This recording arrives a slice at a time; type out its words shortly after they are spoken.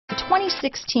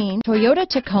2016 Toyota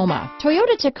Tacoma.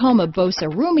 Toyota Tacoma boasts a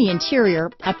roomy interior,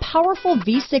 a powerful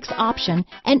V6 option,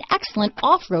 and excellent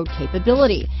off-road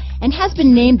capability, and has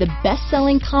been named the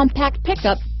best-selling compact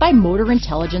pickup by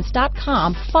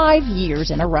MotorIntelligence.com 5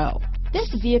 years in a row. This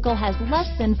vehicle has less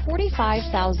than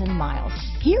 45,000 miles.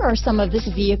 Here are some of this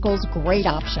vehicle's great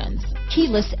options: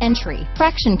 keyless entry,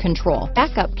 traction control,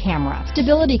 backup camera,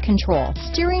 stability control,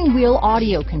 steering wheel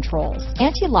audio controls,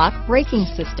 anti-lock braking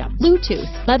system, Bluetooth,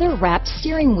 leather-wrapped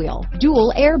steering wheel,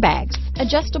 dual airbags,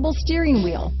 adjustable steering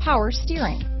wheel, power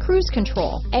steering, cruise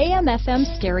control, AM/FM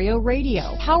stereo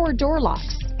radio, power door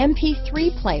locks, MP3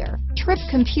 player, trip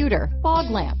computer, fog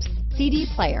lamps, CD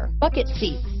player, bucket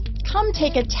seats. Come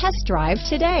take a test drive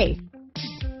today.